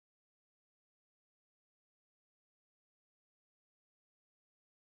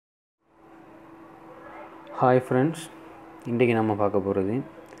Hi friends, இன்றைக்கி நம்ம பார்க்க போகிறது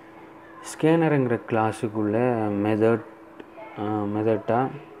ஸ்கேனருங்கிற கிளாஸுக்குள்ள மெத்தட்டாக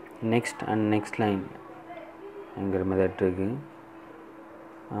நெக்ஸ்ட் அண்ட் நெக்ஸ்ட் லைன்ங்கிற மெத்தட் இருக்குது.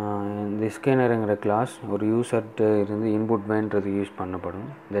 இந்த ஸ்கேனருங்கிற கிளாஸ் ஒரு யூசர்கிட்ட இருந்து இன்புட் வேண்டது யூஸ் பண்ணப்படும்.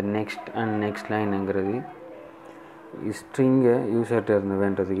 இந்த நெக்ஸ்ட் அண்ட் நெக்ஸ்ட் லைனுங்கிறது ஸ்ட்ரிங்கை யூசர்கிட்ட இருந்து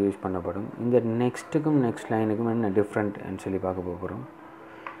வேண்டதுக்கு யூஸ் பண்ணப்படும். இந்த நெக்ஸ்ட்டுக்கும் நெக்ஸ்ட் லைனுக்கும் என்ன டிஃப்ரெண்ட்னு சொல்லி பார்க்க போகிறோம்.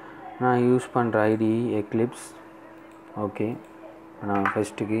 நான் யூஸ் பண்ணுற ஐடி எக்லிப்ஸ். ஓகே, நான்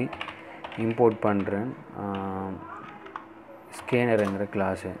ஃபஸ்ட்டுக்கு இம்போர்ட் பண்ணுறேன் ஸ்கேனருங்கிற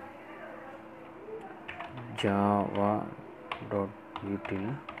கிளாஸு java.util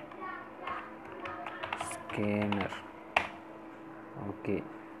ஸ்கேனர். ஓகே,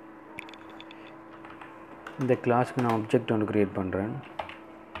 இந்த கிளாஸுக்கு நான் ஆப்ஜெக்ட் ஒன்று க்ரியேட் பண்ணுறேன்.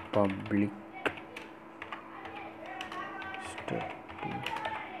 பப்ளிக்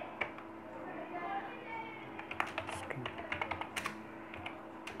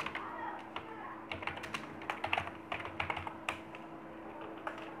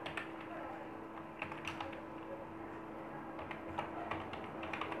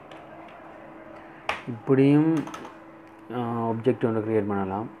இப்படியும் ஆப்ஜெக்ட் ஒன்று க்ரியேட்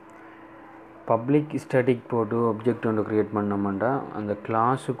பண்ணலாம். பப்ளிக் ஸ்டாட்டிக் போட்டு ஆப்ஜெக்ட் ஒன்று க்ரியேட் பண்ணோம்னா அந்த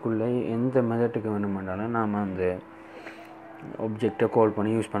கிளாஸுக்குள்ளே எந்த மெத்தட்டுக்கு வேணுமென்றாலும் நாம் அந்த ஆப்ஜெக்டை கால்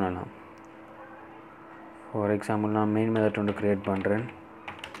பண்ணி யூஸ் பண்ணலாம். ஃபார் எக்ஸாம்பிள் நான் மெயின் மெத்தட் ஒன்று க்ரியேட் பண்ணுறேன்.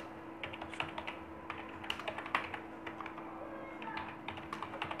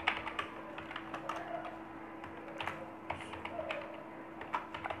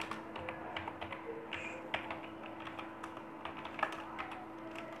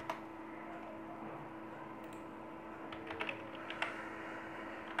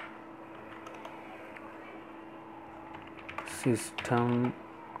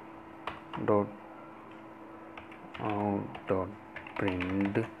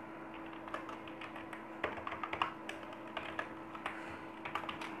 system.out.print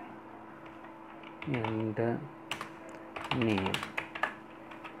and name.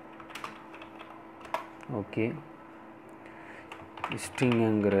 ஓகே,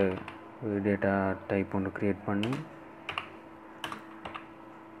 ஸ்ட்ரிங்குங்கிற ஒரு டேட்டா டைப் ஒன்று க்ரியேட் பண்ணி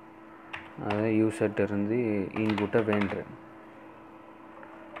அதை யூசர்கிட்ட இருந்து இன்புட்டை வேண்டுறேன்.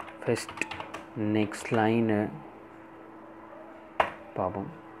 ஃபஸ்ட் நெக்ஸ்ட் லைனை பார்ப்போம்.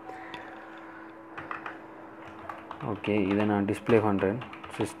 ஓகே, இதை நான் டிஸ்பிளே பண்ணுறேன்.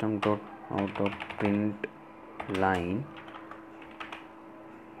 system.out.print line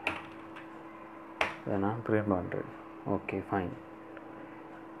இதை நான் க்ரியேட் பண்ணுறேன். Okay, fine.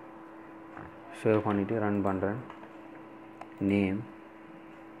 சேவ் பண்ணிவிட்டு ரன் பண்ணுறேன். Name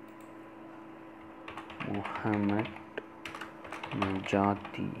Mohamed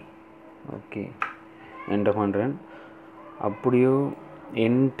Najathi. Okay, enter பண்ணுறேன். அப்படியோ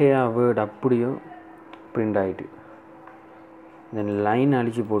என்டையர் வேர்டு அப்படியோ பிரிண்ட் ஆகிட்டு தென் லைன்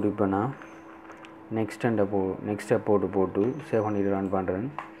அழிச்சு போட்டு இப்போ நான் நெக்ஸ்ட்டை போட்டு சேவ் பண்ணிவிட்டு ரன் பண்ணுறேன்.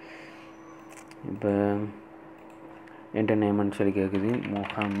 இப்போ என்டர் நேம்னு சொல்லி கேட்குது.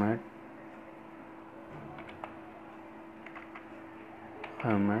 Mohamed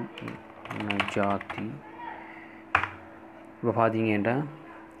Najathi. இப்போ பார்த்தீங்கன்னா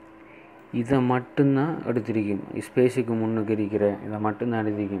இதை மட்டும்தான் எடுத்திருக்கும். ஸ்பேஸுக்கு முன்னுக்கு இருக்கிற இதை மட்டும்தான்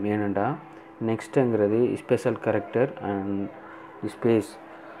எடுத்திருக்கும். ஏனெண்டா நெக்ஸ்ட்டுங்கிறது ஸ்பெஷல் கேரக்டர் அண்ட்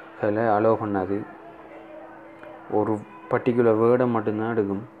ஸ்பேஸ்களை அலோவ் பண்ணாது. ஒரு பர்டிகுலர் வேர்டை மட்டும்தான்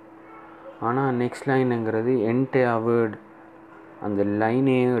எடுக்கும். ஆனால் நெக்ஸ்ட் லைனுங்கிறது என்டையர் வேர்டு அந்த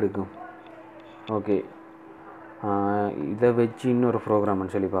லைனையும் எடுக்கும். ஓகே, இதை வச்சு இன்னொரு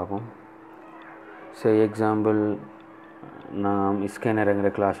ப்ரோக்ராம்னு சொல்லி பார்ப்போம். எக்ஸாம்பிள் நான் ஸ்கேனருங்கிற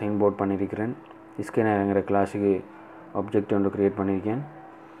கிளாஸை இம்போர்ட் பண்ணியிருக்கிறேன். ஸ்கேனருங்கிற கிளாஸுக்கு ஆப்ஜெக்ட் ஒன்று க்ரியேட் பண்ணியிருக்கேன்.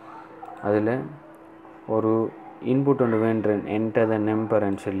 அதில் ஒரு இன்புட் ஒன்று வேண்டுறேன். என்டர் த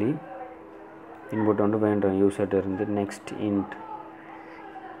நம்பர்ன்னு சொல்லி இன்புட் ஒன்று வேண்டுறேன் யூசர்கிட்ட இருந்து. நெக்ஸ்ட் இன்ட்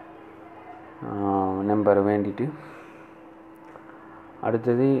நம்பரை வேண்டிட்டு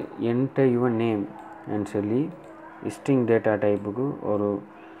அடுத்தது என்டர் யுவர் நேம்னு சொல்லி ஸ்ட்ரிங் டேட்டா டைப்புக்கு ஒரு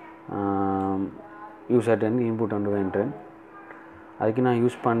யூசர்கிட்டேருந்து இன்புட் ஒன்று வேண்டுறேன். அதுக்கு நான்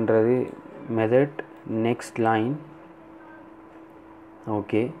யூஸ் பண்ணுறது மெத்தட் நெக்ஸ்ட் லைன்.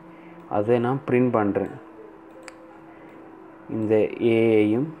 ஓகே, அதை நான் பிரிண்ட் பண்ணுறேன். இந்த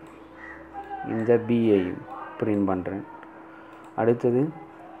ஏயையும் இந்த பியையும் பிரிண்ட் பண்ணுறேன். அடுத்தது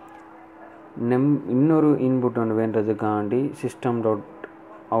இன்னொரு இன்புட் ஒன்று வேண்டதுக்காண்டி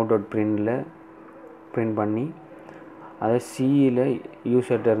system.out.printல பிரிண்ட் பண்ணி அதை சியில்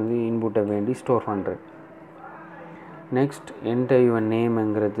யூசர்கிட்ட இருந்து இன்புட்டை வேண்டி ஸ்டோர் பண்ணுறேன். நெக்ஸ்ட் என்டர் யுவர்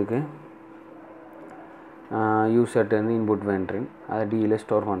நேம்ங்கிறதுக்கு யூசர்கிட்ட இருந்து இன்புட் வேண்டுறேன், அதை டியில்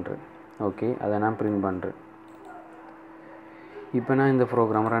ஸ்டோர் பண்ணுறேன். ஓகே, அதை நான் பிரிண்ட் பண்ணுறேன். இப்போ நான் இந்த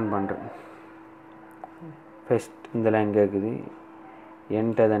ப்ரோக்ராம் ரன் பண்ணுறேன். ஃபஸ்ட் இந்த லைன் கேட்குது,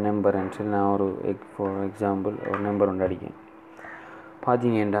 என்டர் த நம்பர்ன்னு சொல்லி நான் ஒரு ஃபார் எக்ஸாம்பிள் ஒரு நம்பர் ஒன்று அடிக்கேன்.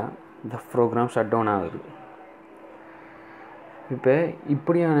 பார்த்தீங்கன்னா இந்த ப்ரோக்ராம் ஷட் டவுன் ஆகுது. இப்போ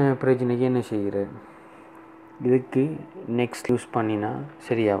இப்படியான பிரச்சனைக்கு என்ன செய்கிறேன், இதுக்கு நெக்ஸ்ட் யூஸ் பண்ணினா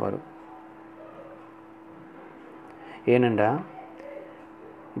சரியாக வரும். ஏனெண்டா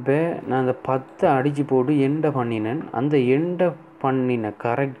இப்போ நான் அந்த 10 அடித்து போட்டு எண்டை பண்ணினேன், அந்த எண்டை பண்ணின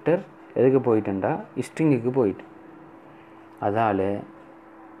கரெக்டர் எதுக்கு போயிட்டேன்டா, ஸ்ட்ரிங்குக்கு போயிட்டு. அதால்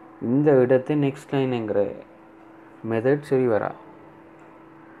இந்த இடத்தை நெக்ஸ்ட் லைனுங்கிற மெத்தட் சரி வரா.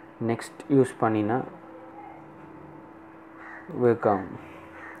 நெக்ஸ்ட் யூஸ் பண்ணினா ஒர்க் ஆகும்.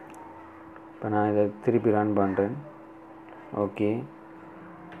 இப்போ நான் இதை திருப்பி ரன் பண்ணுறேன். ஓகே,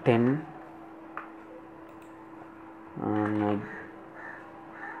 10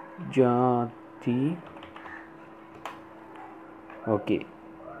 நஜாத்தி. Okay,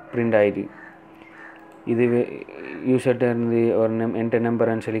 print ஆகிடு. இது யூசர்கிட்ட இருந்து ஒரு என்டர்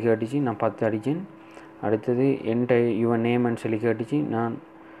நம்பர்ன்னு சொல்லி கேட்டுச்சு, நான் 10 அடித்தேன். அடுத்தது என்டர் யுவர் நேம்னு சொல்லி கேட்டுச்சு, நான்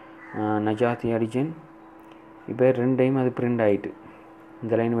நஜாத்தி அடித்தேன். இப்போ 2 டைம் அது பிரிண்ட் ஆகிட்டு,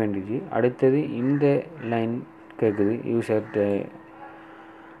 இந்த லைன் வேண்டிச்சு. அடுத்தது இந்த லைன் கேட்குது, யூசர்கிட்ட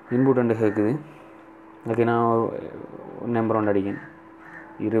இன்புட் ஒன்று கேட்குது. அதுக்கு நான் ஒரு நம்பர் ஒன்று அடிக்கேன்,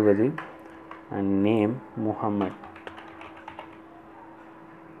 20 and name Muhammad.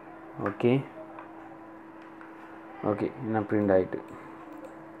 Okay okay, என்ன பிரிண்ட் ஆகிட்டு.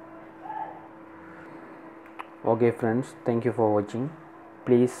 ஓகே ஃப்ரெண்ட்ஸ், தேங்க்யூ ஃபார் வாட்சிங்.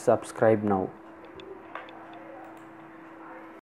 Please subscribe now.